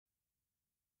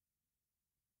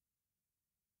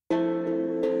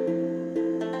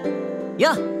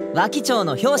よっ、脇町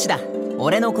の表紙だ。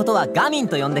俺のことはガミン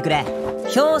と呼んでくれ。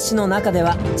表紙の中で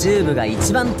は10部が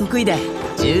一番得意で、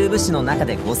10部誌の中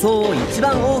で護送を一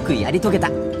番多くやり遂げた。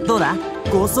どうだ、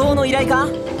護送の依頼か？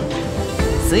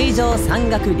水上山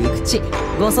岳陸地、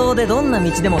護送でどんな道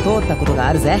でも通ったことが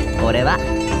あるぜ俺は。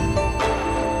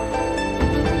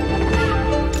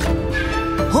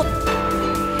ほっ、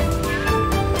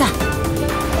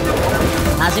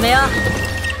始めよう。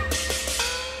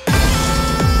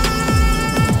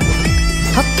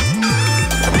はっ、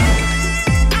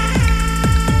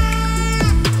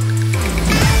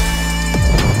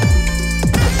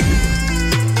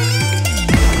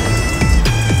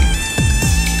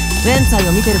前菜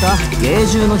を見てると芸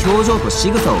獣の表情と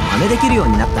仕草を真似できるよう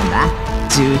になったんだ。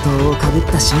銃刀をかぶっ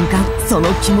た瞬間、そ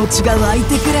の気持ちが湧いて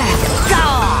くる。ゴー！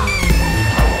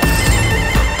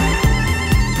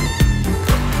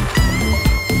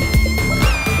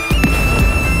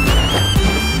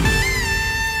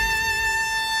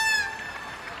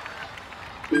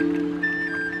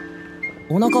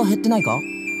お腹減ってないか？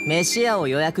飯屋を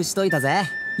予約しといたぜ。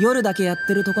夜だけやっ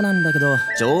てるとこなんだけど、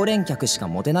常連客しか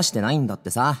もてなしてないんだっ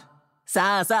てさ。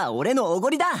さあさあ、俺のおご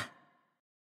りだ。